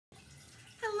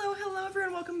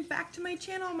everyone, welcome back to my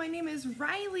channel. My name is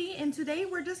Riley and today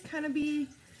we're just kind of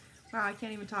wow, I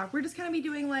can't even talk. We're just kind of be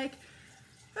doing like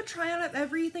a try on of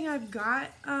everything I've got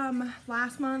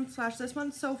last month / this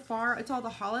month so far. It's all the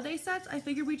holiday sets. I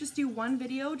figured we just do one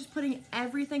video just putting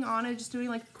everything on and just doing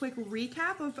like a quick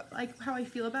recap of like how I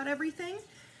feel about everything.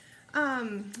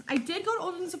 I did go to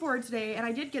Ulta and Sephora today and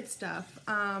I did get stuff.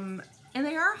 And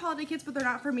they are holiday kits, but they're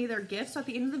not for me, they're gifts. So at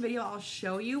the end of the video, I'll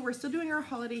show you. We're still doing our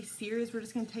holiday series. We're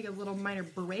just gonna take a little minor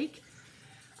break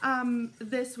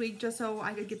this week just so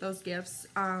I could get those gifts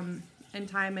in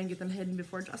time and get them hidden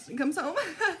before Justin comes home.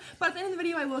 But at the end of the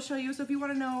video, I will show you. So if you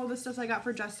wanna know the stuff I got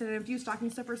for Justin and a few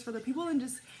stocking stuffers for other people, then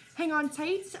just hang on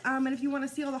tight. And if you wanna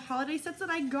see all the holiday sets that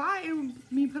I got and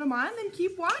me put them on, then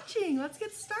keep watching. Let's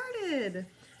get started.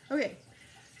 Okay.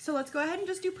 So let's go ahead and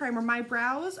just do primer. My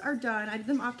brows are done. I did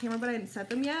them off camera, but I didn't set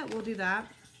them yet. We'll do that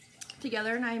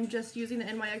together. And I'm just using the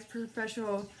NYX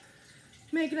Professional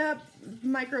Makeup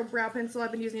Micro Brow Pencil.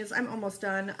 I've been using this. I'm almost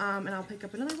done. And I'll pick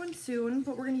up another one soon.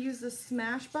 But we're going to use the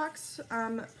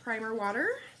Smashbox Primer Water,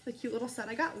 the cute little set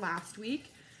I got last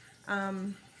week. Yeah,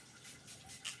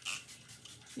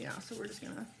 so we're just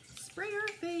going to spray our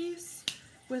face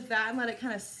with that and let it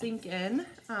kind of sink in.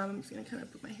 I'm just going to kind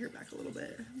of put my hair back a little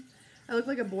bit. I look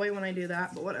like a boy when I do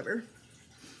that, but whatever.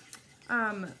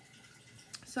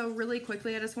 So really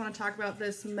quickly, I just want to talk about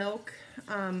this Milk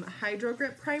Hydro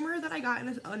Grip Primer that I got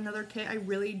in another kit. I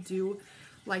really do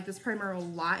like this primer a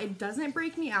lot. It doesn't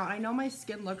break me out. I know my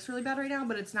skin looks really bad right now,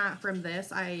 but it's not from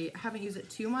this. I haven't used it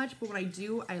too much, but when I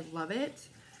do, I love it.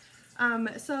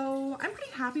 So I'm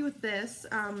pretty happy with this,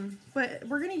 but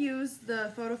we're going to use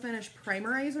the Photo Finish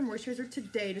Primerizer Moisturizer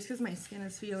today just because my skin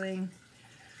is feeling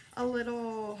a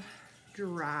little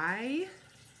dry.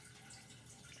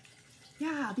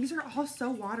 Yeah, these are all so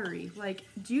watery. Like,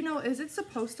 do you know, is it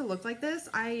supposed to look like this?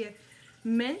 I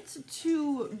meant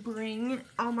to bring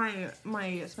all my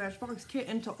Smashbox kit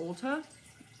into Ulta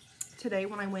today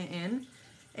when I went in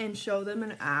and show them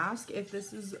and ask if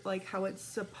this is like how it's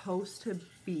supposed to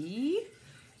be,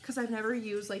 because I've never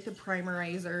used like the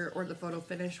primerizer or the Photo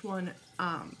Finish one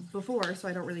before, so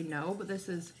I don't really know. But this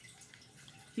is,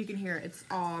 you can hear it's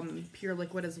pure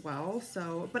liquid as well.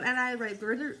 So, and I read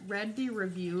the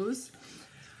reviews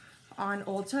on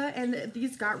Ulta, and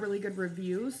these got really good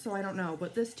reviews. So I don't know,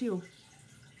 but this too.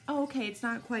 Oh, okay, it's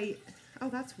not quite. Oh,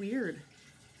 that's weird.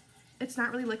 It's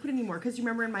not really liquid anymore. Because you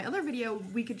remember in my other video,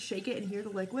 we could shake it and hear the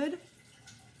liquid.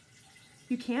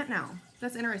 You can't now.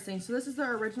 That's interesting. So this is the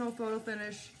original Photo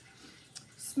Finish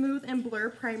Smooth and Blur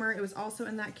Primer. It was also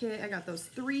in that kit. I got those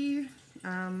 3.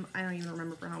 I don't even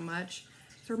remember for how much.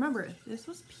 So remember, this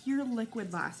was pure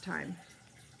liquid last time.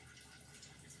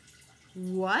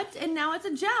 What? And now it's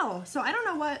a gel. So I don't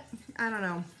know what, I don't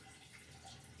know.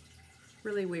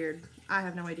 Really weird. I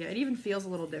have no idea. It even feels a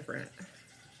little different.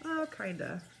 Oh,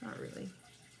 kinda. Not really.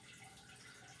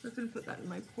 I'm just gonna put that in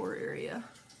my pore area.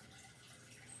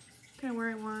 Kind of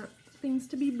where I want things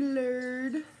to be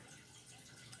blurred.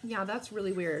 Yeah, that's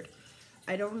really weird.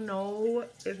 I don't know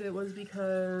if it was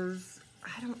because,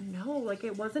 I don't know, like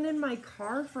it wasn't in my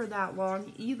car for that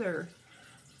long either.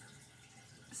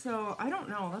 So I don't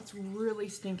know, that's really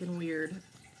stinking weird.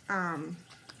 But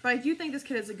I do think this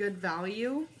kit is a good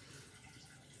value,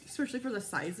 especially for the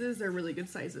sizes. They're really good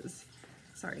sizes.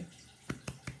 Sorry.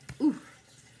 Ooh.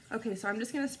 Okay, so I'm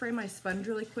just gonna spray my sponge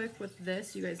really quick with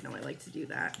this. You guys know I like to do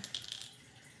that.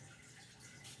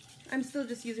 I'm still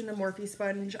just using the Morphe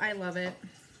sponge. I love it.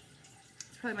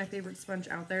 It's probably my favorite sponge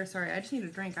out there. Sorry, I just need a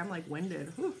drink. I'm like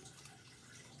winded. Whew.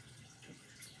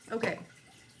 Okay.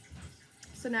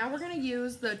 So now we're going to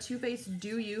use the Too Faced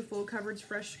Do You Full Coverage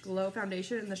Fresh Glow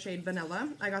Foundation in the shade Vanilla.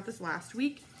 I got this last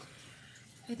week,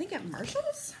 I think at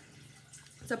Marshall's.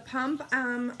 It's a pump.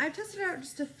 I've tested it out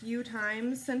just a few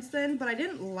times since then, but I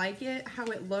didn't like it, how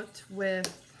it looked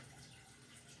with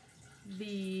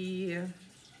the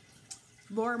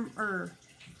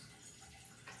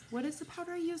what is the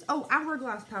powder I use? Oh,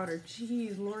 Hourglass powder.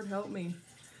 Jeez, Lord help me.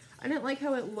 I didn't like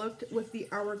how it looked with the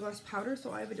Hourglass powder,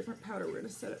 so I have a different powder we're going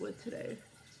to set it with today.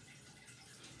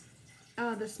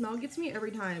 The smell gets me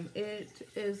every time. It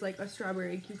is like a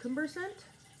strawberry cucumber scent.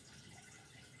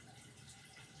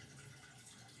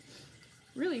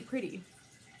 Really pretty.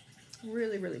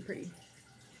 Really, really pretty.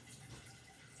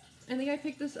 I think I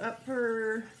picked this up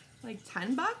for like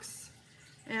 10 bucks.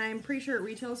 And I'm pretty sure it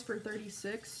retails for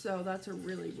 36, so that's a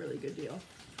really, really good deal.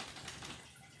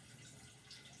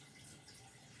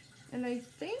 And I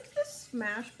think the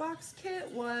Smashbox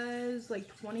kit was like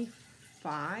 $25.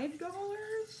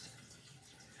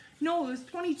 No, it was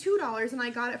 $22 and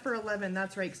I got it for $11.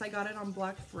 That's right, because I got it on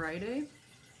Black Friday.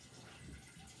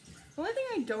 The only thing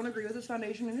I don't agree with this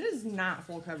foundation, and it is not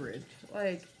full coverage.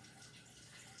 Like,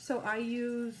 so I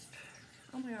used,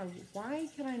 oh my god, why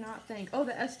can I not think? Oh,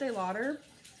 the Estee Lauder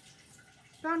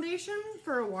foundation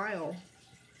for a while.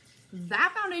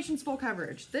 That foundation's full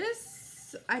coverage.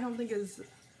 This, I don't think is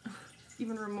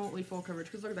even remotely full coverage,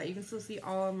 because look at that. You can still see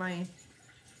all of my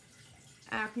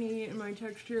acne and my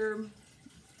texture.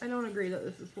 I don't agree that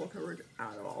this is full coverage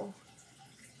at all.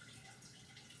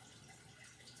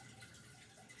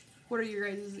 What are your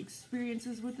guys'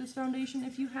 experiences with this foundation,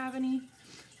 if you have any?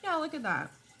 Yeah, look at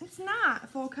that. It's not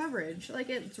full coverage. Like,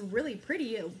 it's really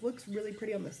pretty. It looks really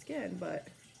pretty on the skin, but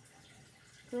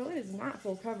girl, it is not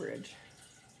full coverage.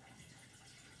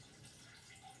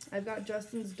 I've got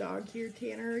Justin's dog here,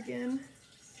 Tanner, again.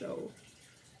 So,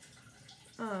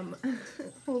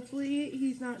 hopefully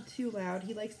he's not too loud.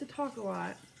 He likes to talk a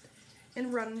lot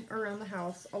and run around the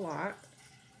house a lot.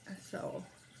 So,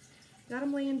 got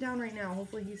him laying down right now.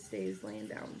 Hopefully he stays laying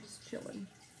down, just chilling.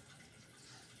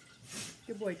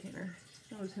 Good boy, Tanner.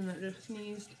 That was him that just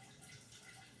sneezed.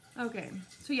 Okay,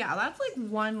 so yeah, that's like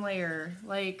one layer.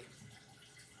 Like,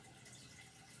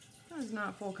 that is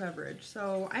not full coverage.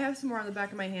 So I have some more on the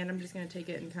back of my hand. I'm just going to take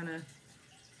it and kind of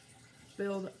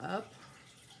build up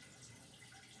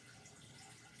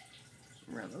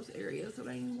around those areas that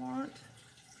I want.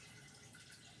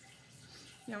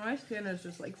 Yeah, my skin is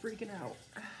just like freaking out,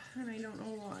 and I don't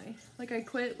know why. Like, I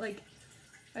quit, like,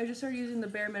 I just started using the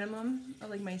bare minimum of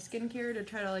like my skincare to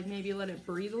try to like maybe let it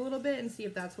breathe a little bit and see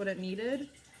if that's what it needed.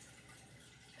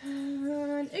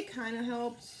 And it kind of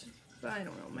helped, but I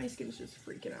don't know, my skin's just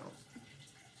freaking out.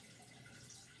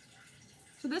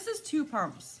 So this is 2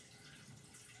 pumps.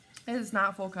 It is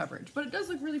not full coverage, but it does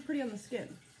look really pretty on the skin.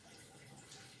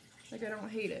 Like, I don't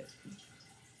hate it.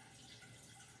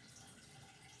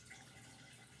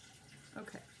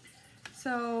 Okay,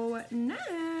 so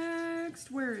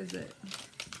next, where is it?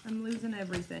 I'm losing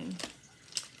everything.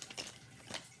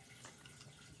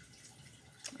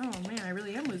 Oh man, I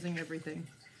really am losing everything.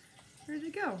 Where did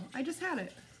it go? I just had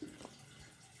it.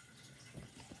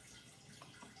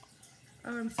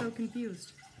 Oh, I'm so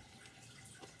confused.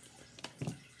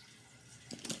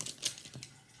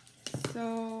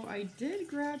 So I did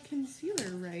grab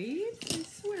concealer, right? I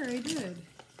swear I did.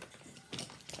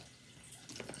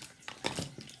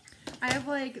 I have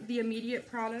like the immediate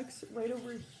products right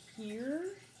over here.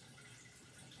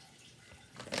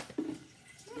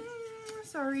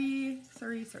 Sorry.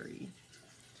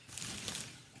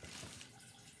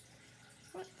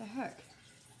 What the heck?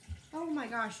 Oh my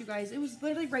gosh, you guys. It was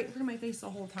literally right in front of my face the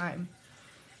whole time.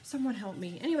 Someone help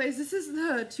me. Anyways, this is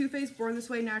the Too Faced Born This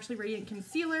Way Naturally Radiant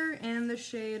Concealer in the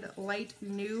shade Light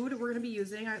Nude. We're going to be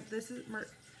using, this is, I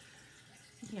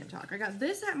can't talk. I got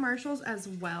this at Marshall's as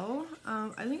well. I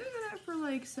think I got it for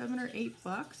like $7 or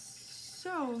 $8.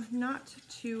 So, not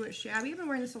too shabby. I've been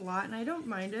wearing this a lot and I don't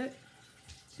mind it.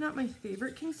 It's not my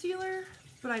favorite concealer,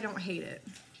 but I don't hate it.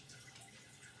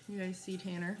 You guys see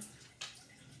Tanner?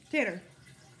 Tanner!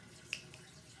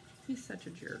 He's such a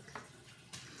jerk.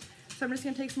 So I'm just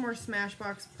going to take some more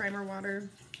Smashbox primer water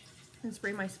and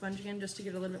spray my sponge again just to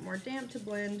get a little bit more damp to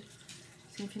blend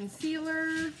some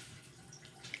concealer.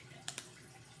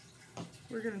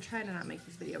 We're going to try to not make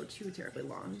this video too terribly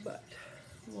long, but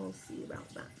we'll see about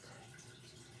that.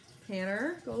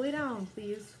 Tanner, go lay down,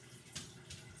 please.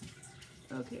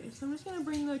 Okay, so I'm just going to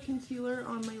bring the concealer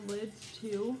on my lids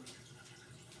too.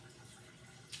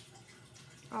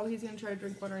 Oh, he's going to try to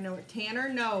drink water. I know it. Tanner,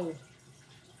 no.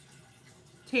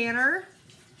 Tanner.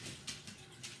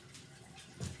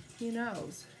 He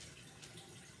knows.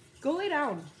 Go lay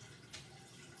down.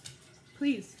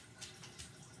 Please.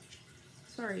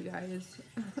 Sorry, guys.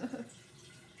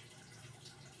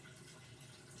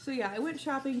 So yeah, I went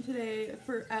shopping today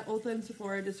at Ulta and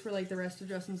Sephora just for like the rest of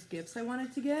Justin's gifts I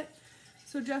wanted to get.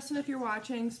 So Justin, if you're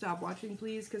watching, stop watching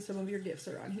please, because some of your gifts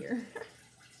are on here.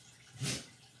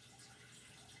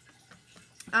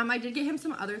 I did get him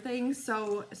some other things,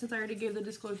 so since I already gave the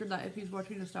disclosure that if he's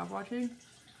watching to stop watching,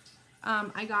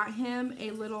 I got him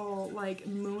a little like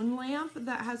moon lamp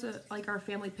that has like our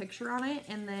family picture on it,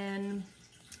 and then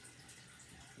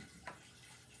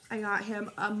I got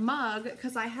him a mug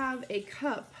because I have a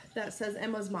cup that says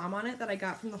Emma's mom on it that I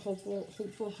got from the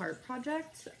Hopeful Heart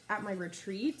Project at my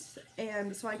retreat,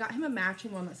 and so I got him a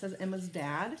matching one that says Emma's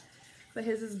dad, but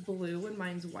his is blue and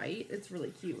mine's white. It's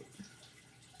really cute.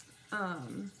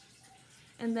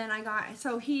 And then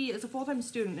so he is a full-time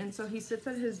student, and so he sits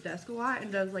at his desk a lot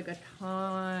and does like a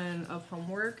ton of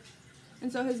homework,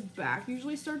 and so his back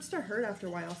usually starts to hurt after a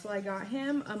while, so I got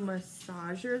him a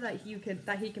massager that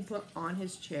he can put on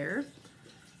his chair.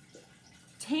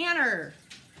 Tanner!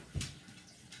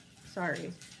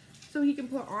 Sorry. so he can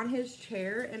put on his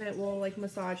chair and it will like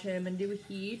massage him and do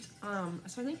heat.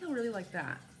 So I think he'll really like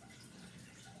that.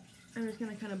 I'm just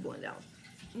gonna kind of blend out.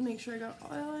 Make sure I got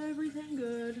everything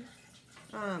good.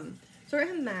 So I got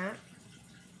him that.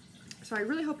 So I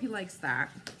really hope he likes that.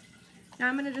 Now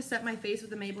I'm gonna just set my face with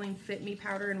the Maybelline Fit Me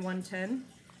powder in 110.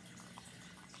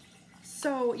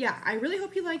 So yeah, I really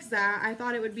hope he likes that. I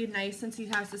thought it would be nice since he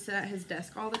has to sit at his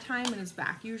desk all the time and his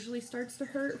back usually starts to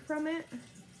hurt from it.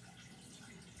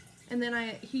 And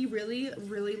then he really,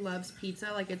 really loves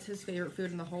pizza. Like it's his favorite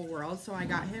food in the whole world. So I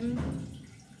got him,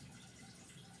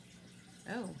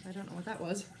 oh, I don't know what that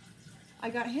was. I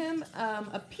got him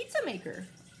a pizza maker.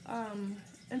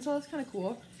 And so that's kind of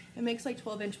cool. It makes like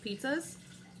 12-inch pizzas.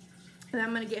 And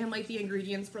I'm gonna get him like the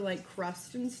ingredients for like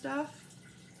crust and stuff.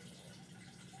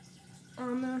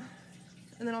 And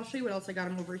then I'll show you what else I got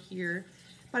him over here.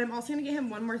 But I'm also gonna get him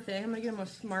one more thing. I'm gonna get him a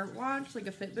smartwatch, like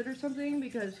a Fitbit or something,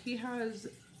 because he has,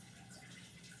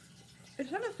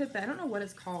 it's not a Fitbit, I don't know what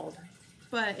it's called.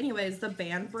 But anyways, the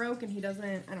band broke and he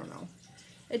doesn't, I don't know.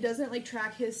 It doesn't like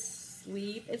track his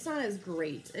sleep. It's not as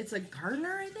great. It's a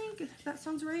Gartner, I think, if that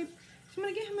sounds right. So I'm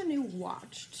gonna get him a new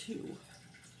watch too.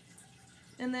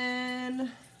 And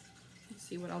then, let's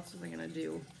see, what else was I gonna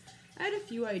do? I had a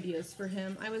few ideas for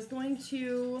him. I was going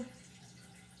to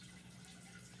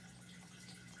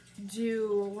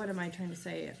do, what am I trying to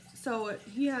say? So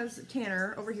he has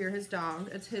Tanner over here, his dog.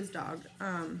 It's his dog.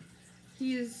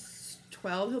 He's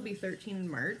 12, he'll be 13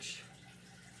 in March.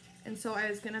 And so I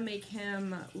was gonna make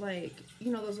him like,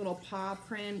 you know, those little paw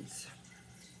print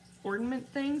ornament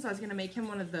things. I was gonna make him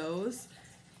one of those.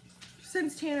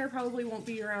 Since Tanner probably won't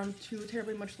be around too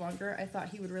terribly much longer, I thought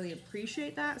he would really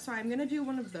appreciate that. So I'm gonna do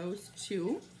one of those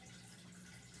too.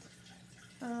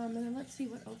 And then let's see,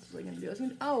 what else was I gonna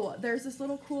do? Oh, there's this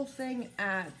little cool thing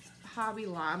at Hobby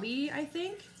Lobby, I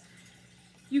think.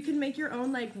 You can make your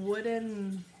own like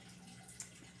wooden,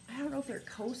 I don't know if they're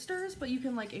coasters, but you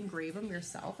can like engrave them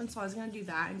yourself. And so I was gonna do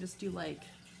that and just do like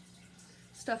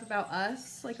stuff about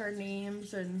us, like our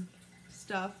names and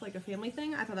stuff, like a family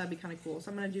thing. I thought that'd be kind of cool. So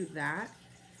I'm gonna do that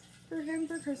for him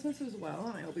for Christmas as well,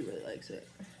 and I hope he really likes it.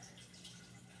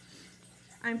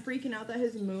 I'm freaking out that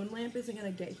his moon lamp isn't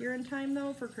gonna get here in time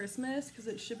though for Christmas because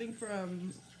it's shipping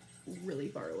from really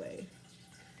far away.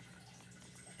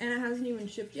 And it hasn't even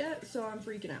shipped yet, so I'm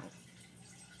freaking out.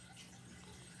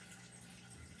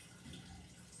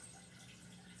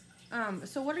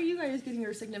 So what are you guys getting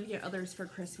your significant others for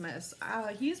Christmas?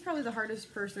 He's probably the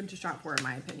hardest person to shop for in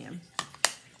my opinion.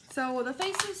 So the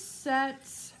face is set.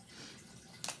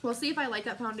 We'll see if I like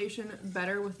that foundation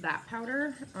better with that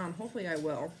powder. Hopefully I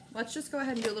will. Let's just go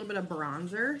ahead and do a little bit of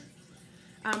bronzer.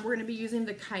 We're going to be using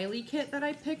the Kylie kit that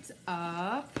I picked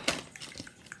up.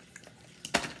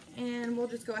 And we'll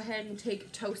just go ahead and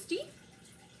take Toasty.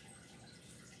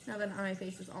 Now that my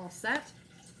face is all set.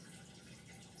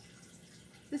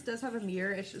 This does have a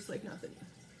mirror. It's just like not the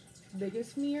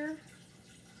biggest mirror.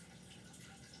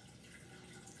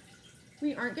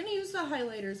 We aren't going to use the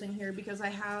highlighters in here because I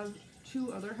have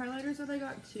two other highlighters that I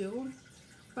got too.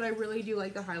 But I really do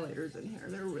like the highlighters in here.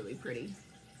 They're really pretty.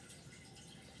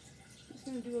 Just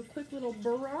going to do a quick little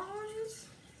bronze.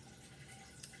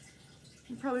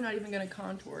 I'm probably not even going to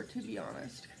contour, to be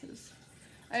honest, because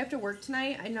I have to work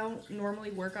tonight. I don't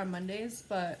normally work on Mondays,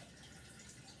 but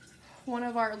one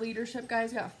of our leadership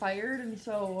guys got fired, and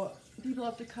so people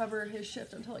have to cover his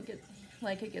shift until it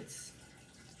gets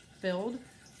filled.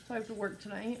 So I have to work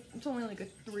tonight. It's only like a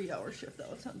 3-hour shift though.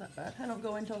 It's not that bad. I don't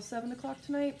go until 7 o'clock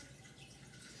tonight.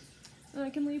 And I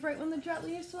can leave right when the jet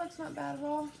leaves, so that's not bad at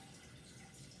all.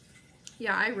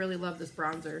 Yeah, I really love this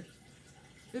bronzer.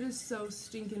 It is so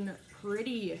stinking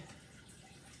pretty.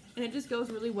 And it just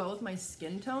goes really well with my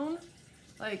skin tone.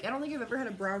 Like, I don't think I've ever had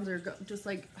a bronzer go just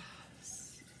like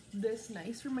this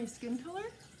nice for my skin color.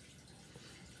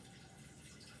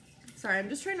 Sorry, I'm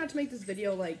just trying not to make this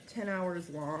video like 10 hours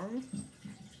long.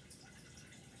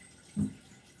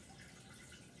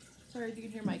 Sorry if you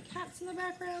can hear my cats in the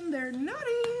background. They're naughty.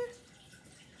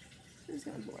 I'm just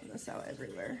gonna blend this out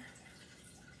everywhere.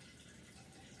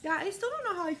 Yeah, I still don't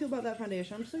know how I feel about that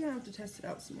foundation. I'm still gonna have to test it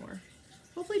out some more.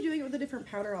 Hopefully doing it with a different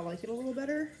powder, I'll like it a little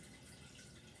better.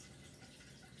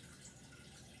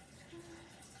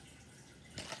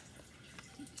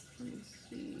 Let me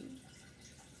see.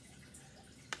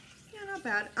 Yeah, not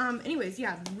bad. Anyways,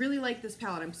 yeah, really like this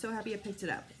palette. I'm so happy I picked it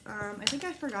up. I think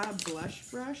I forgot a blush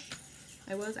brush.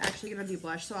 I was actually gonna do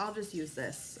blush, so I'll just use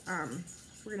this.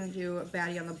 We're gonna do a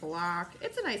Baddie on the Block.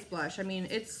 It's a nice blush. I mean,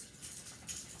 it's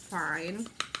fine.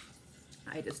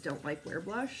 I just don't like wear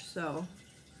blush, so.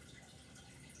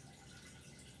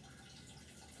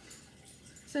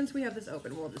 Since we have this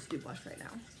open, we'll just do blush right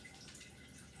now.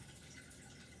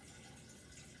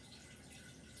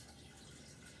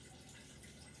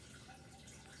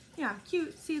 Yeah,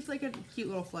 cute. See, it's like a cute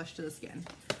little flush to the skin.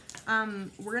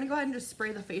 We're gonna go ahead and just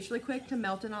spray the face really quick to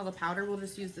melt in all the powder. We'll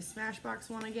just use the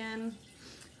Smashbox one again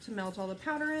to melt all the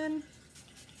powder in.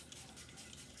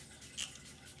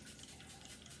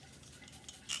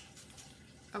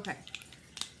 Okay,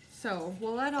 so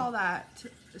we'll let all that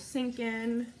sink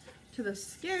in to the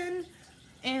skin,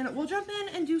 and we'll jump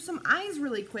in and do some eyes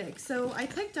really quick. So I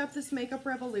picked up this Makeup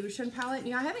Revolution palette.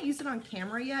 You know, I haven't used it on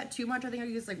camera yet too much. I think I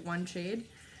used like one shade.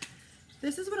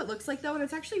 This is what it looks like though, and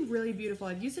it's actually really beautiful.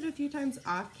 I've used it a few times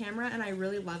off camera and I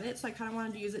really love it. So I kind of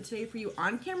wanted to use it today for you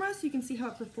on camera so you can see how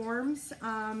it performs.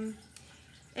 And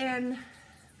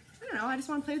I don't know, I just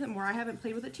want to play with it more. I haven't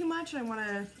played with it too much, and I want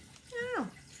to, I don't know.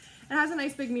 It has a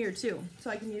nice big mirror too, so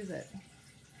I can use it.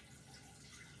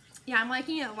 Yeah, I'm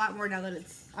liking it a lot more now that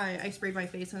I sprayed my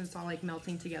face and it's all like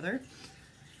melting together.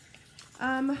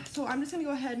 So I'm just gonna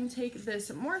go ahead and take this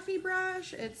Morphe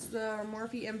brush. It's the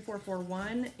Morphe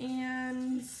M441,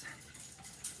 and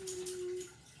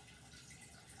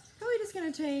probably just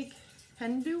gonna take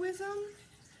Hinduism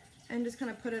and just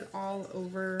kind of put it all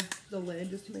over the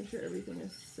lid just to make sure everything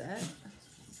is set.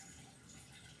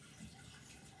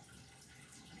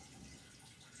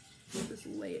 Just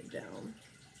lay it down.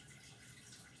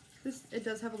 It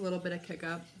does have a little bit of kick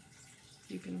up.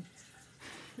 You can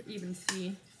even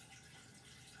see.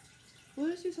 We'll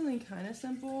just do something kind of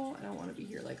simple. I don't want to be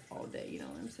here like all day, you know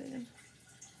what I'm saying?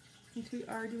 Since we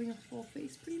are doing a full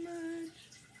face pretty much.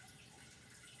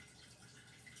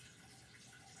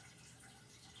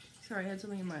 Sorry, I had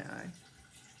something in my eye.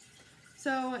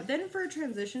 So then for a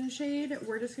transition shade,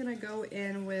 we're just gonna go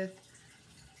in with,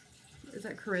 is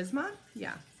that Charisma?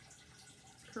 Yeah,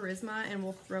 Charisma, and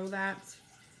we'll throw that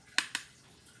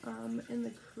in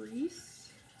the crease.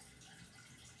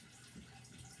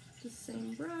 The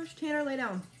same brush. Tanner, lay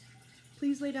down.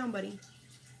 Please lay down, buddy.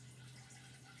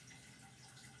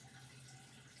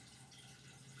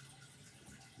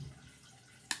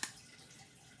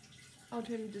 I'll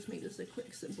try to just make this a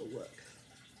quick, simple look.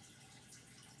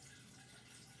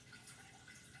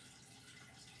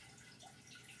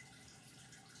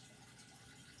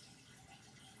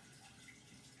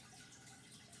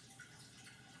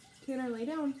 Tanner, lay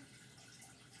down.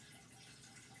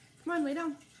 Come on, lay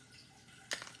down.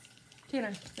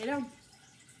 Tanner, lay down.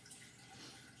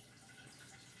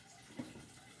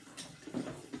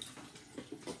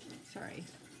 Sorry.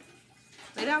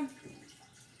 Lay down.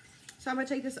 So I'm going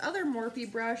to take this other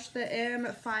Morphe brush, the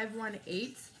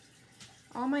M518.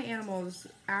 All my animals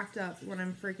act up when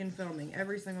I'm freaking filming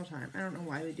every single time. I don't know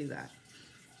why they do that.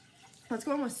 Let's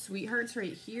go in with Sweethearts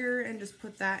right here and just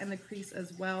put that in the crease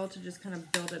as well to just kind of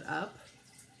build it up.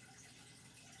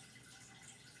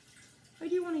 I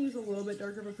do want to use a little bit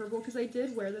darker of a purple because I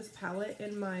did wear this palette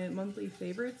in my monthly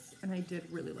favorites and I did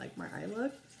really like my eye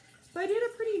look. But I did a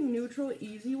pretty neutral,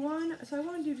 easy one, so I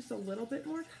want to do just a little bit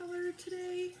more color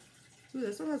today. Ooh,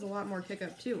 this one has a lot more kick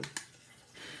up too.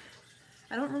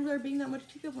 I don't remember there being that much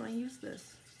kick up when I used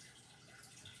this.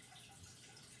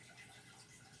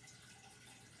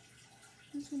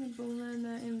 I'm just going to blend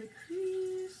that in the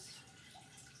crease.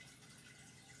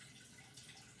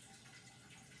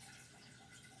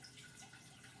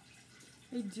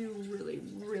 I do really,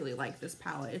 really like this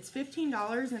palette. It's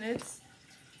 $15 and it's,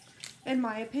 in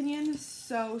my opinion,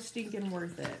 so stinking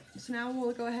worth it. So now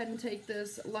we'll go ahead and take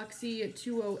this Luxie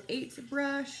 208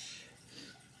 brush.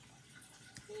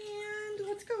 And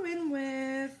let's go in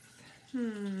with,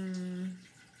 let's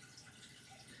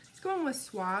go in with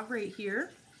Suave right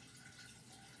here.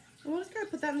 And we'll just kind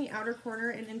of put that in the outer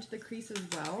corner and into the crease as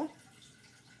well.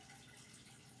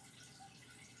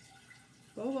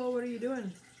 Bobo, what are you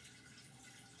doing?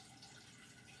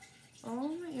 All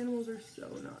my animals are so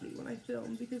naughty when I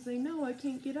film because they know I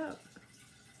can't get up.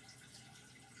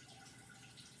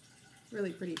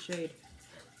 Really pretty shade.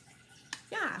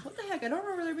 Yeah, what the heck? I don't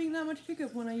remember there being that much kick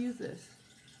up when I use this.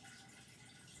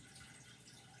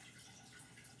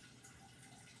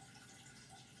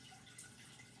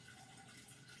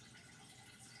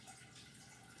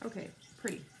 Okay,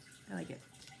 pretty. I like it.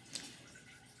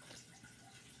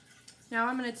 Now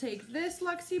I'm going to take this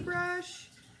Luxie brush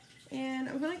and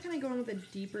I'm going to kind of go in with a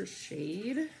deeper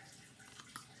shade.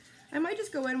 I might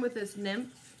just go in with this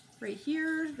Nymph right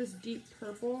here, this deep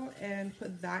purple, and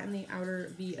put that in the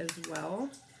outer V as well.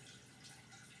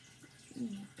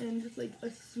 And just like a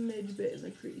smidge bit in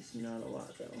the crease, not a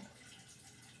lot though.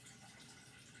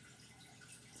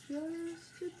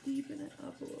 Just to deepen it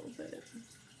up a little bit.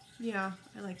 Yeah,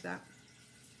 I like that.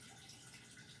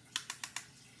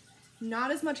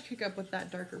 Not as much kick up with that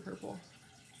darker purple.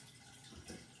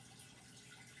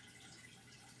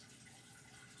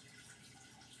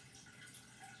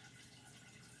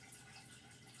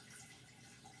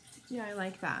 Yeah, I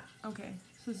like that. Okay,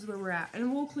 so this is where we're at.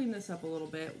 And we'll clean this up a little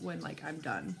bit when like I'm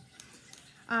done.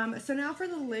 So now for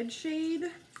the lid shade,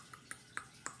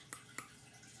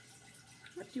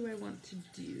 what do I want to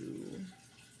do?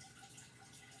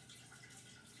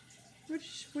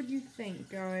 Which would you think,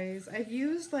 guys? I've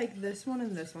used like this one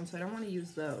and this one, so I don't want to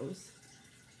use those.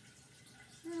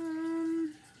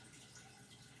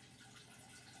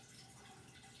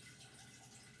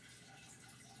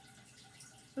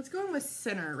 Let's go in with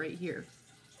center right here.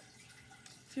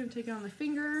 Just gonna take it on the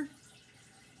finger.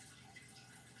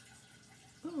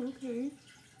 Oh, okay.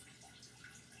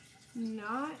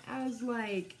 Not as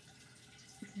like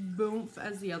boomph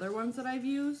as the other ones that I've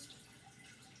used.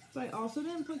 But I also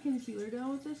didn't put concealer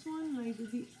down with this one, and I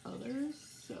did the others,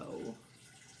 so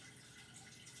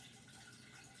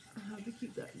I have to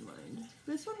keep that in mind.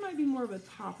 This one might be more of a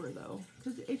topper though,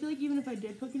 because I feel like even if I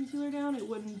did put concealer down, it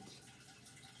wouldn't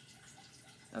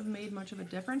have made much of a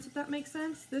difference, if that makes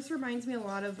sense. This reminds me a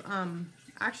lot of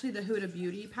actually the Huda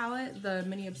Beauty palette, the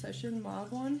Mini Obsession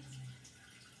Mauve one.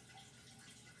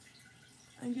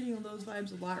 I'm getting those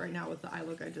vibes a lot right now with the eye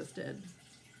look I just did.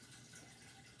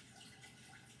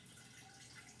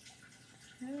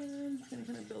 And I'm just gonna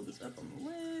kind of build this up on the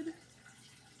lid.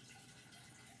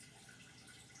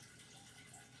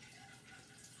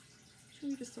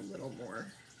 Maybe just a little more.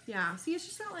 Yeah, see, it's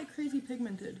just not like crazy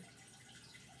pigmented.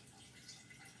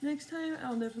 Next time,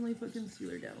 I'll definitely put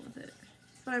concealer down with it.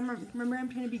 But remember, I'm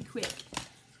trying to be quick.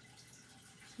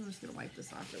 So I'm just gonna wipe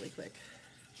this off really quick.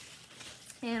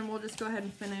 And we'll just go ahead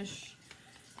and finish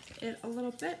it a little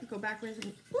bit. Go backwards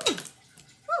and woo!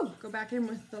 Woo! Go back in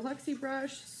with the Luxie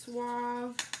brush,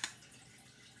 Suave,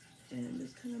 and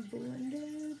just kind of blend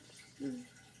it, the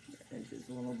edges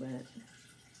a little bit.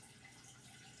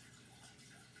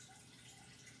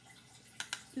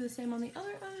 Do the same on the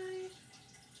other eye.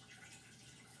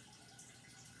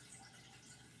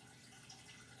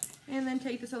 And then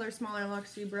take this other smaller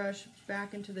Luxie brush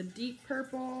back into the deep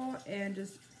purple and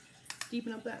just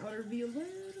deepen up that outer V a little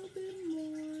bit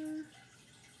more.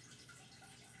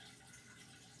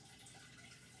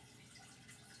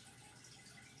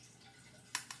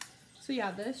 So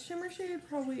yeah, this shimmer shade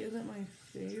probably isn't my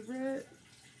favorite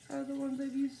out of the ones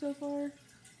I've used so far.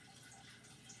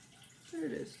 But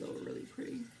it is still really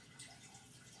pretty.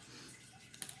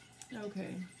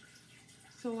 Okay,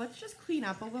 so let's just clean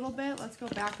up a little bit. Let's go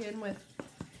back in with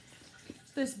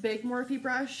this big Morphe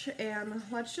brush and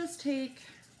let's just take,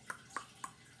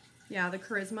 yeah, the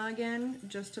Charisma again,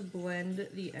 just to blend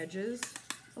the edges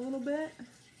a little bit.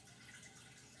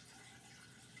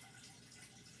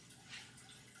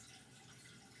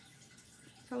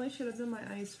 Probably should have done my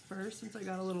eyes first since I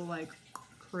got a little like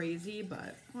crazy,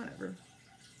 but whatever.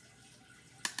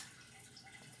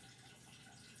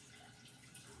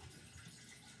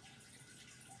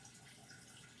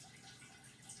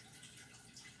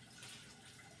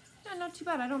 Yeah, not too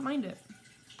bad. I don't mind it.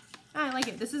 I like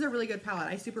it. This is a really good palette.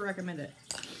 I super recommend it.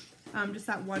 Just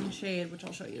that one shade, which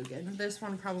I'll show you again. This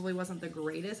one probably wasn't the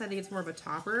greatest. I think it's more of a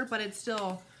topper, but it's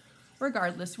still,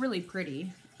 regardless, really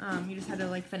pretty. You just had to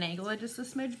like finagle it just a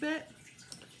smidge bit.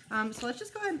 So let's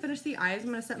just go ahead and finish the eyes. I'm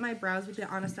going to set my brows with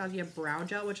the Anastasia Brow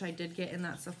Gel, which I did get in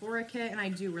that Sephora kit, and I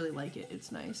do really like it.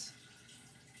 It's nice.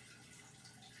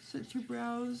 Set your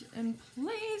brows in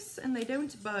place, and they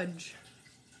don't budge.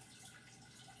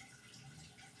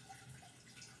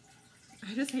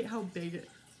 I just hate how big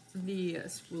the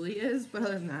spoolie is, but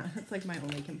other than that, that's like my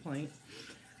only complaint.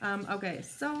 Okay,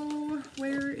 so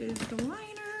where is the liner?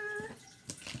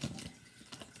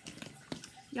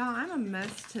 Yeah, I'm a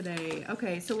mess today.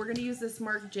 Okay, so we're gonna use this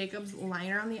Marc Jacobs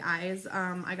liner on the eyes.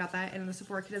 I got that in the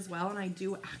Sephora kit as well, and I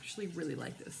do actually really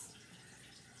like this.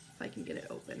 If I can get it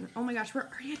open. Oh my gosh, we're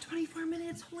already at 24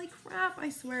 minutes. Holy crap, I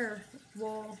swear.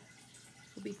 We'll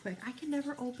be quick. I can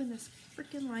never open this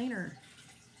freaking liner.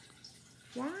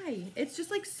 Why? It's just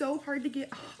like so hard to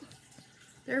get off.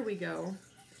 There we go.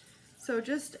 So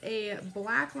just a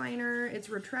black liner. It's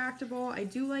retractable. I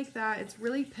do like that. It's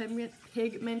really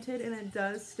pigmented and it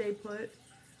does stay put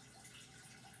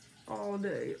all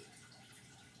day.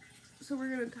 So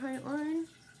we're going to tight line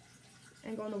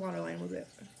and go on the waterline with it.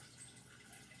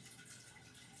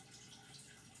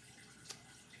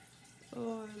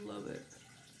 Oh, I love it.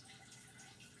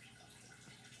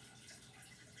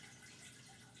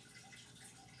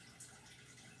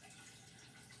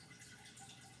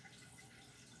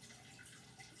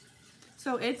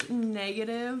 So it's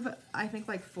negative, I think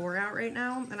like 4 out right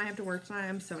now, and I have to work tonight.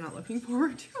 I'm so not looking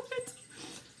forward to it.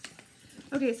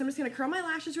 Okay, so I'm just gonna curl my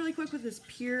lashes really quick with this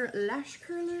Pure Lash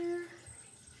Curler.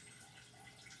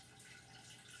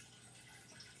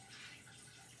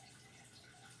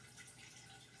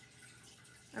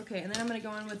 Okay, and then I'm going to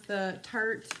go in with the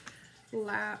Tarte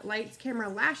Lights Camera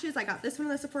Lashes. I got this one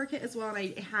in the Sephora kit as well, and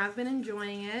I have been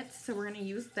enjoying it, so we're going to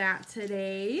use that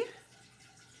today.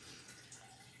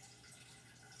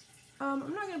 I'm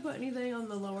not going to put anything on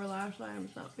the lower lash line. I'm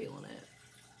just not feeling it.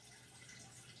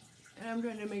 And I'm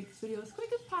trying to make this video as quick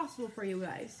as possible for you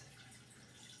guys.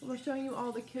 I'm showing you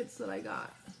all the kits that I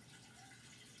got.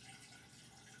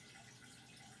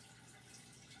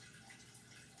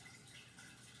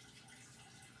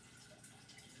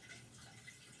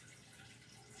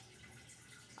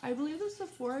 I believe the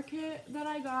Sephora kit that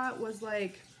I got was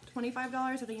like $25.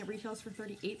 I think it retails for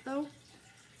 $38 though.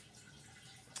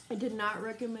 I did not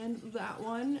recommend that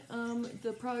one.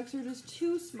 The products are just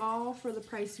too small for the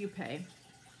price you pay.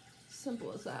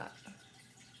 Simple as that.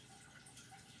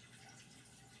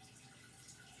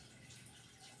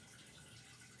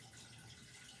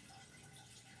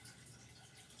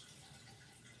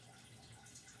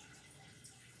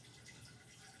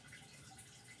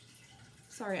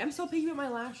 Sorry, I'm so picky with my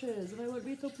lashes. If I wouldn't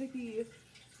be so picky,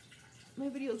 my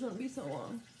videos wouldn't be so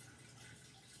long.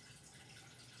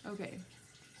 Okay.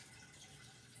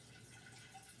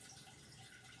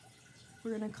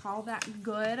 We're gonna call that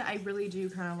good. I really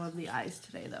do kind of love the eyes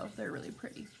today though. They're really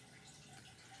pretty.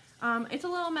 It's a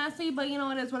little messy, but you know,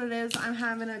 it is what it is. I'm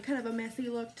having a kind of a messy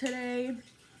look today.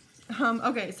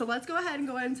 Okay, so let's go ahead and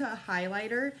go into a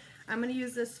highlighter. I'm gonna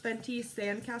use this Fenty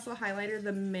Sandcastle highlighter,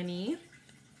 the mini.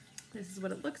 This is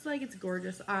what it looks like. It's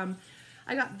gorgeous. I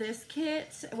got this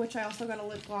kit, which I also got a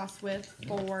lip gloss with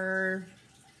for,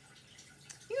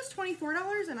 I think it was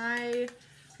 $24, and I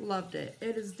loved it.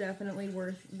 It is definitely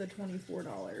worth the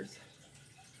 $24.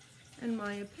 In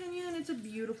my opinion, it's a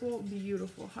beautiful,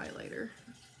 beautiful highlighter.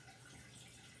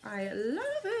 I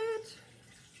love it.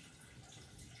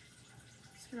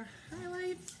 Just gonna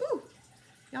highlight. Ooh,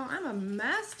 y'all, I'm a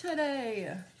mess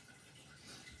today.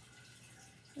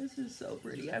 This is so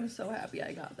pretty. I'm so happy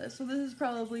I got this. So this is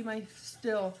probably my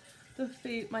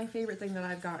my favorite thing that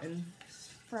I've gotten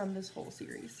from this whole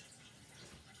series.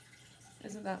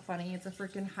 Isn't that funny? It's a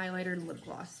freaking highlighter lip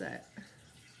gloss set.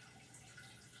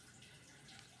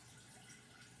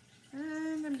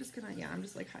 And I'm just gonna, yeah, I'm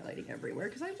just like highlighting everywhere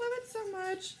because I love it so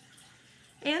much.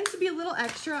 And to be a little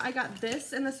extra, I got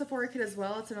this in the Sephora kit as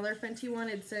well. It's another Fenty one.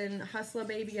 It's in Hustla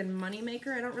Baby and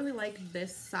Moneymaker. I don't really like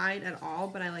this side at all,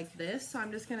 but I like this. So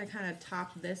I'm just going to kind of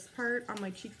top this part on my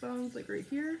cheekbones, like right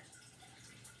here.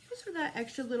 Just for that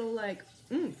extra little, like,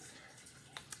 oomph.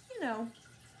 You know.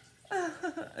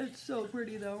 It's so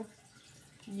pretty, though.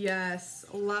 Yes.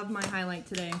 Love my highlight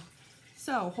today.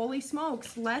 So, holy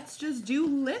smokes. Let's just do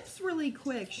lips really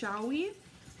quick, shall we?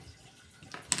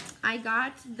 I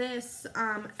got this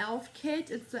e.l.f. kit.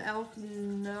 It's the e.l.f.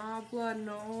 Nabla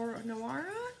Noir.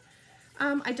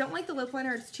 I don't like the lip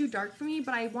liner. It's too dark for me,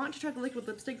 but I want to try the liquid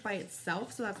lipstick by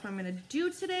itself, so that's what I'm going to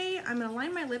do today. I'm going to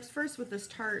line my lips first with this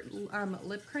Tarte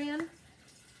lip crayon.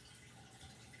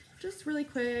 Just really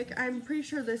quick. I'm pretty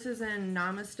sure this is in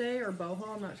Namaste or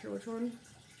Boho. I'm not sure which one.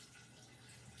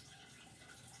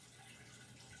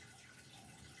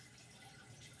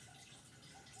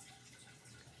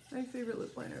 My favorite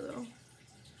lip liner though.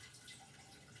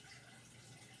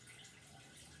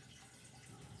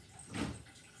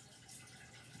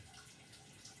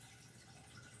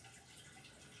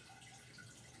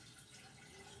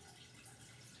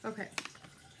 Okay.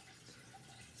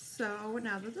 So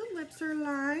now that the lips are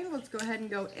lined, let's go ahead and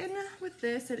go in with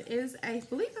this. It is, I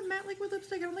believe, a matte liquid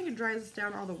lipstick. I don't think it dries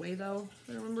down all the way though, if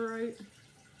I remember right.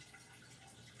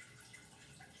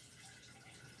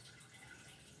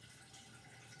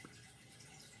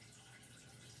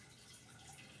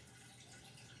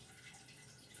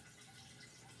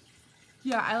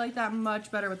 Yeah, I like that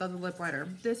much better without the lip liner.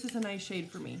 This is a nice shade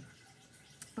for me.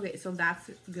 Okay, so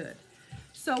that's good.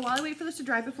 So while I wait for this to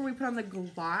dry before we put on the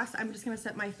gloss, I'm just going to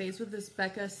set my face with this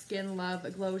Becca Skin Love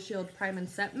Glow Shield Prime and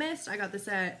Set Mist. I got this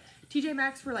at TJ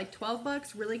Maxx for like 12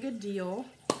 bucks. Really good deal.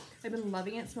 I've been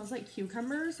loving it. It smells like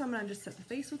cucumber, so I'm going to just set the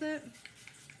face with it.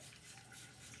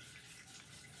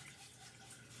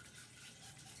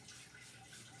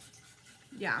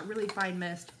 Yeah, really fine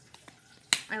mist.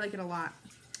 I like it a lot.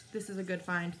 This is a good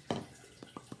find.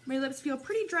 My lips feel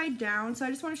pretty dried down, so I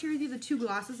just want to share with you the two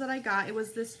glosses that I got. It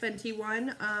was this Fenty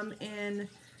one in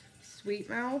Sweet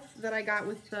Mouth that I got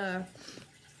with the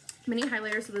mini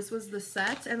highlighter, so this was the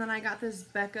set. And then I got this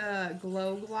Becca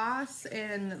Glow Gloss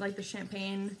in like the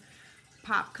Champagne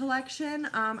Pop collection.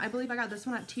 I believe I got this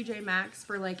one at TJ Maxx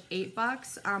for like 8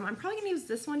 bucks. I'm probably going to use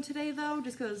this one today though,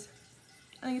 just because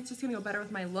I think it's just going to go better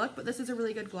with my look, but this is a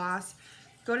really good gloss.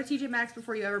 Go to TJ Maxx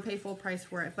before you ever pay full price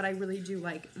for it, but I really do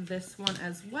like this one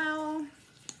as well.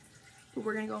 But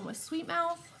we're gonna go in with Sweet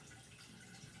Mouth.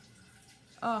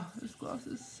 Oh, this gloss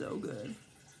is so good.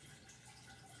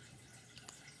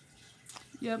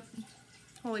 Yep.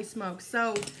 Holy smokes.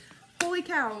 So, holy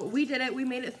cow, we did it. We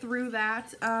made it through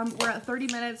that. We're at 30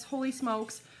 minutes. Holy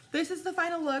smokes. This is the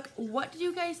final look. What do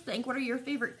you guys think? What are your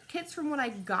favorite kits from what I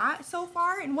got so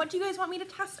far? And what do you guys want me to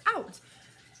test out?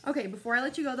 Okay, before I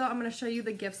let you go though, I'm going to show you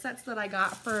the gift sets that I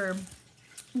got for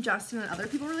Justin and other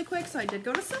people really quick. So I did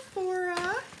go to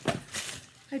Sephora.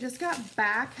 I just got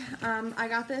back. I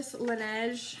got this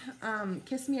Laneige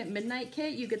Kiss Me at Midnight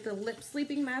kit. You get the lip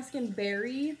sleeping mask and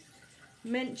berry,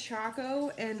 mint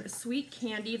choco, and sweet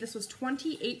candy. This was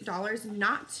 $28.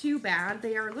 Not too bad.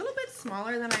 They are a little bit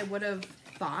smaller than I would have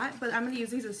thought, but I'm going to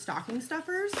use these as stocking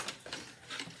stuffers.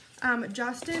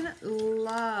 Justin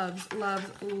loves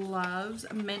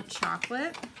mint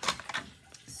chocolate.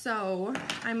 So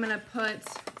I'm going to put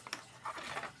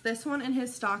this one in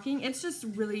his stocking. It's just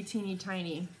really teeny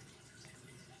tiny.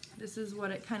 This is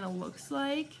what it kind of looks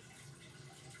like.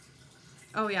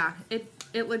 Oh yeah, it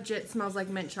legit smells like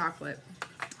mint chocolate.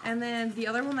 And then the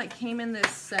other one that came in this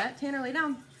set, Tanner, lay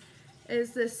down,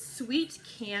 is this sweet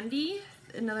candy.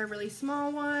 Another really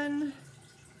small one.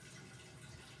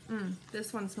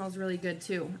 This one smells really good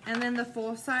too. And then the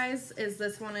full size is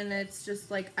this one, and it's just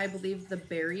like, I believe, the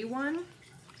berry one.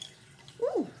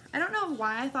 Ooh, I don't know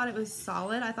why I thought it was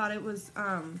solid. I thought it was,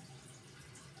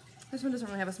 this one doesn't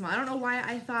really have a smell. I don't know why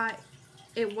I thought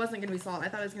it wasn't going to be solid. I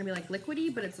thought it was going to be like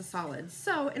liquidy, but it's a solid.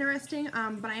 So interesting,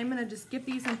 but I am going to just get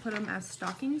these and put them as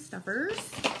stocking stuffers.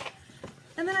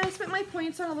 And then I spent my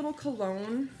points on a little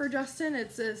cologne for Justin.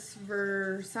 It's this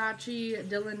Versace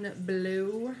Dylan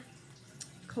Blue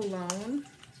cologne.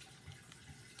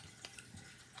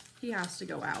 He has to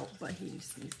go out, but he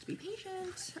just needs to be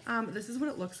patient. This is what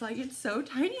it looks like. It's so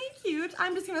tiny and cute.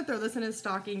 I'm just gonna throw this in his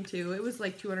stocking too. It was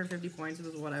like 250 points, it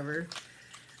was whatever.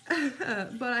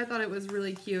 But I thought it was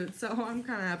really cute, so I'm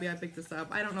kind of happy I picked this up.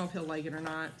 I don't know if he'll like it or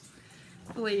not.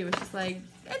 The lady was just like,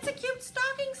 it's a cute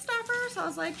stocking stuffer, so I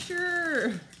was like,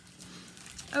 sure.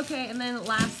 Okay, and then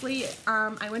lastly,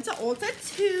 I went to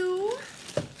Ulta too.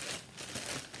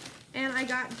 And I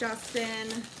got Justin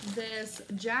this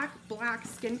Jack Black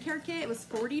skincare kit. It was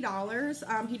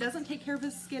 $40. He doesn't take care of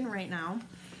his skin right now,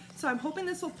 so I'm hoping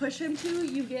this will push him to.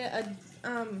 You get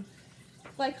a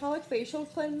glycolic facial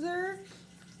cleanser,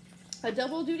 a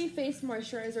double duty face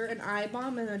moisturizer, an eye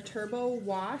balm, and a turbo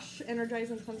wash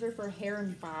energizing cleanser for hair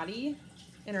and body.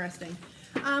 Interesting.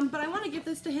 But I want to give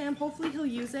this to him. Hopefully he'll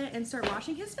use it and start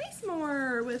washing his face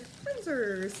more with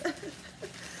cleansers.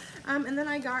 And then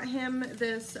I got him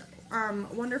this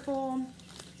wonderful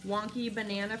wonky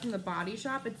banana from the Body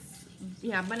Shop. It's,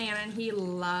 yeah, banana, and he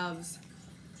loves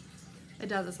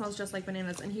it. It smells just like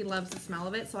bananas, and he loves the smell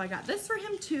of it. So I got this for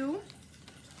him too.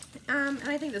 And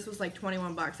I think this was like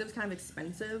 21 bucks. It was kind of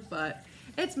expensive, but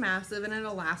it's massive and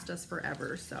it'll last us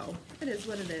forever. So it is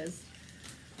what it is.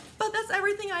 But that's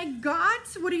everything I got.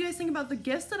 What do you guys think about the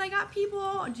gifts that I got,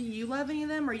 people? Do you love any of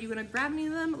them? Are you gonna grab any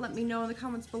of them? Let me know in the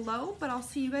comments below, but I'll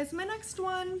see you guys in my next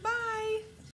one. Bye.